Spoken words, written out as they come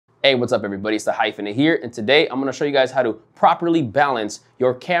Hey, what's up everybody? It's TheHyphenate here, and today I'm gonna show you guys how to properly balance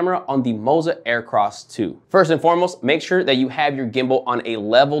your camera on the Moza Aircross 2. First and foremost, make sure that you have your gimbal on a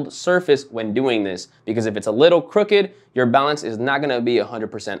leveled surface when doing this, because if it's a little crooked, your balance is not gonna be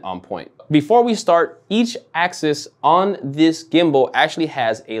 100% on point. Before we start, each axis on this gimbal actually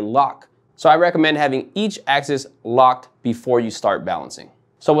has a lock. So I recommend having each axis locked before you start balancing.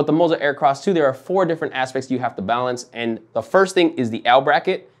 So with the Moza Aircross 2, there are 4 different aspects you have to balance, and the first thing is the L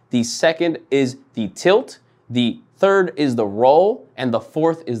bracket. The second is the tilt, the third is the roll, and the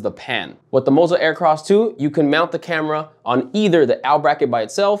fourth is the pan. With the Moza Aircross 2, you can mount the camera on either the L bracket by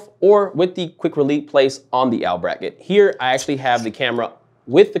itself or with the quick release place on the L bracket. Here, I actually have the camera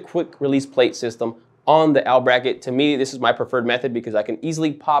with the quick release plate system on the L bracket. To me, this is my preferred method because I can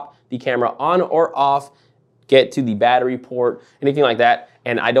easily pop the camera on or off, get to the battery port, anything like that,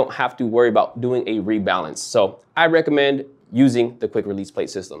 and I don't have to worry about doing a rebalance. So I recommend using the quick release plate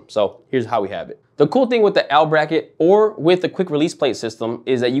system. So here's how we have it. The cool thing with the L bracket or with the quick release plate system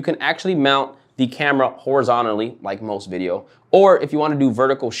is that you can actually mount the camera horizontally like most video, or if you want to do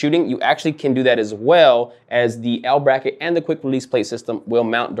vertical shooting, you actually can do that as well, as the L bracket and the quick release plate system will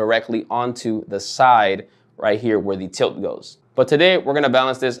mount directly onto the side right here where the tilt goes. But today we're gonna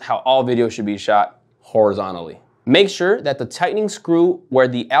balance this how all videos should be shot, horizontally. Make sure that the tightening screw where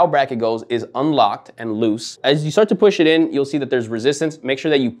the L bracket goes is unlocked and loose. As you start to push it in, you'll see that there's resistance. Make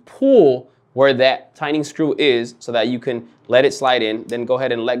sure that you pull where that tightening screw is so that you can let it slide in. Then go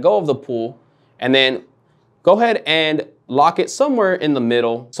ahead and let go of the pull, and then go ahead and lock it somewhere in the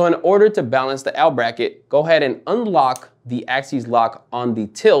middle. So in order to balance the L bracket, go ahead and unlock the axis lock on the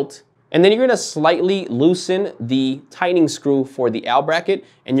tilt, and then you're gonna slightly loosen the tightening screw for the L bracket,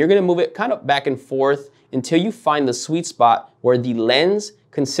 and you're gonna move it kind of back and forth until you find the sweet spot where the lens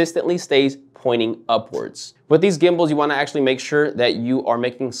consistently stays pointing upwards. With these gimbals, you wanna actually make sure that you are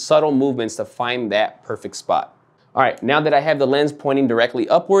making subtle movements to find that perfect spot. All right, now that I have the lens pointing directly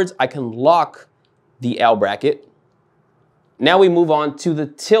upwards, I can lock the L bracket. Now we move on to the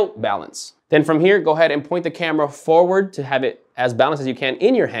tilt balance. Then from here, go ahead and point the camera forward to have it as balanced as you can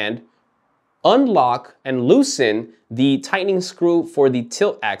in your hand. Unlock and loosen the tightening screw for the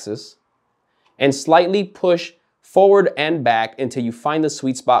tilt axis, and slightly push forward and back until you find the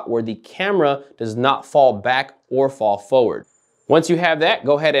sweet spot where the camera does not fall back or fall forward. Once you have that,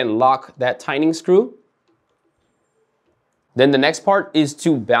 go ahead and lock that tightening screw. Then the next part is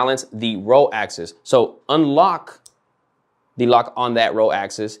to balance the roll axis. So unlock the lock on that roll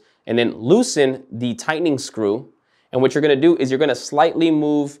axis and then loosen the tightening screw. And what you're gonna do is you're gonna slightly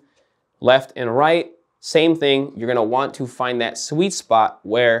move left and right. Same thing, you're gonna want to find that sweet spot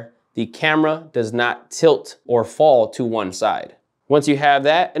where the camera does not tilt or fall to one side. Once you have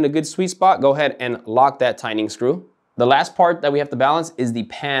that in a good sweet spot, go ahead and lock that tightening screw. The last part that we have to balance is the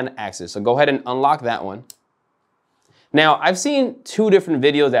pan axis. So go ahead and unlock that one. Now, I've seen 2 different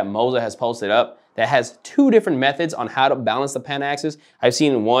videos that Moza has posted up that has 2 different methods on how to balance the pan axis. I've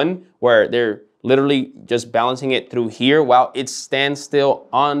seen one where they're literally just balancing it through here while it stands still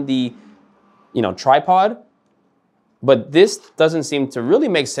on the tripod. But this doesn't seem to really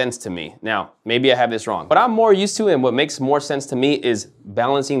make sense to me. Now, maybe I have this wrong. What I'm more used to and what makes more sense to me is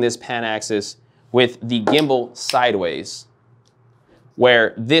balancing this pan axis with the gimbal sideways,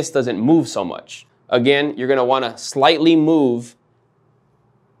 where this doesn't move so much. Again, you're gonna wanna slightly move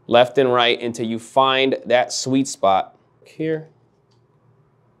left and right until you find that sweet spot here.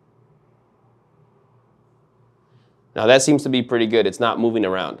 Now that seems to be pretty good. It's not moving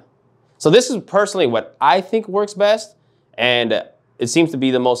around. So this is personally what I think works best, and it seems to be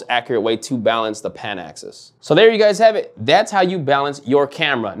the most accurate way to balance the pan axis. So there you guys have it. That's how you balance your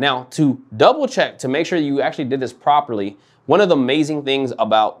camera. Now, to double check to make sure you actually did this properly, one of the amazing things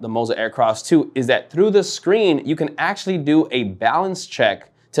about the Moza Aircross 2 is that through the screen, you can actually do a balance check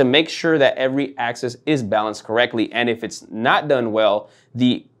to make sure that every axis is balanced correctly. And if it's not done well,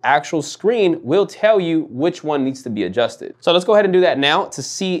 the actual screen will tell you which one needs to be adjusted. So let's go ahead and do that now to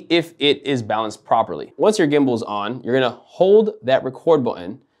see if it is balanced properly. Once your gimbal's on, you're gonna hold that record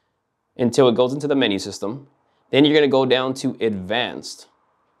button until it goes into the menu system. Then you're gonna go down to advanced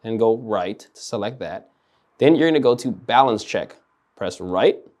and go right to select that. Then you're gonna go to balance check, press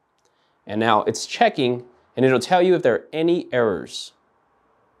right. And now it's checking and it'll tell you if there are any errors.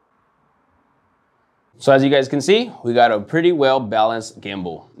 So as you guys can see, we got a pretty well balanced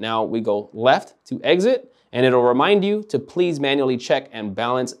gimbal. Now we go left to exit, and it'll remind you to please manually check and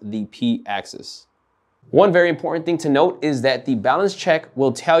balance the P axis. One very important thing to note is that the balance check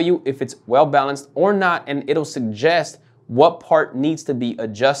will tell you if it's well balanced or not, and it'll suggest what part needs to be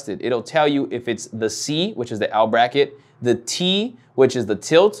adjusted. It'll tell you if it's the C, which is the L bracket, the T, which is the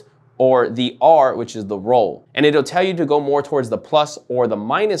tilt, or the R, which is the roll. And it'll tell you to go more towards the plus or the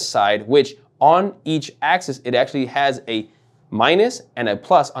minus side, which on each axis, it actually has a minus and a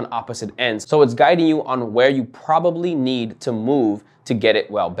plus on opposite ends. So it's guiding you on where you probably need to move to get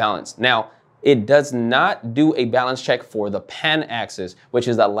it well balanced. Now, it does not do a balance check for the pan axis, which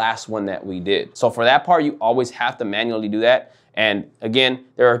is the last one that we did. So for that part, you always have to manually do that. And again,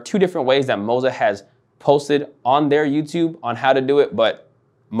 there are 2 different ways that Moza has posted on their YouTube on how to do it, but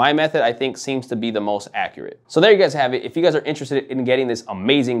my method, I think, seems to be the most accurate. So there you guys have it. If you guys are interested in getting this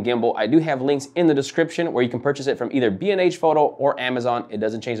amazing gimbal, I do have links in the description where you can purchase it from either B&H Photo or Amazon. It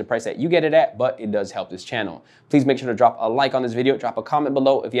doesn't change the price that you get it at, but it does help this channel. Please make sure to drop a like on this video, drop a comment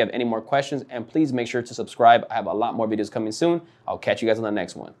below if you have any more questions, and please make sure to subscribe. I have a lot more videos coming soon. I'll catch you guys on the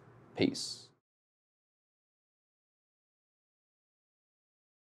next one. Peace.